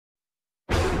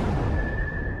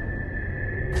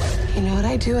You know what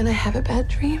I do when I have a bad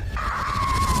dream?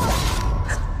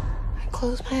 I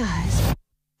close my eyes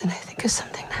and I think of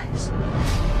something nice.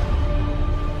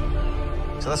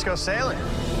 So let's go sailing.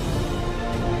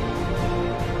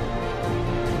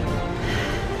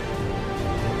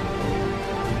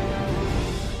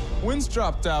 Wind's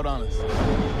dropped out on us.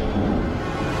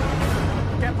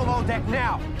 Get below deck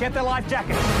now. Get the life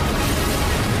jacket.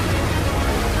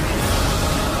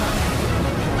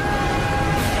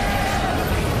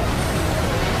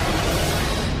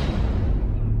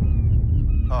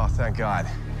 Oh, thank God.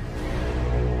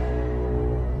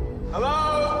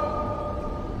 Hello?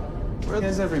 Where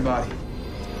is everybody?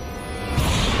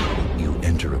 You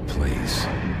enter a place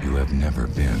you have never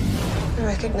been. I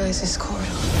recognize this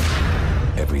corridor.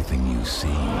 Everything you see,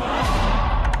 you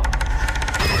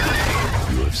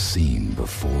have seen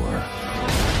before.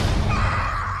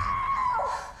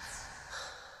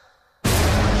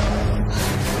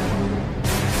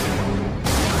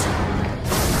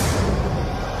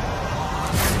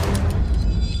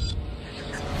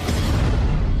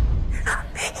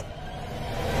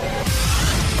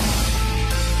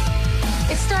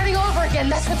 It's starting over again.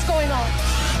 That's what's going on.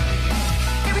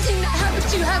 Everything that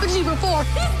happened to you before.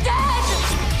 He's dead!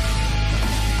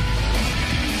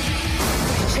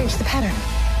 You changed the pattern.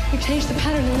 You changed the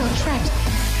pattern and we're not trapped.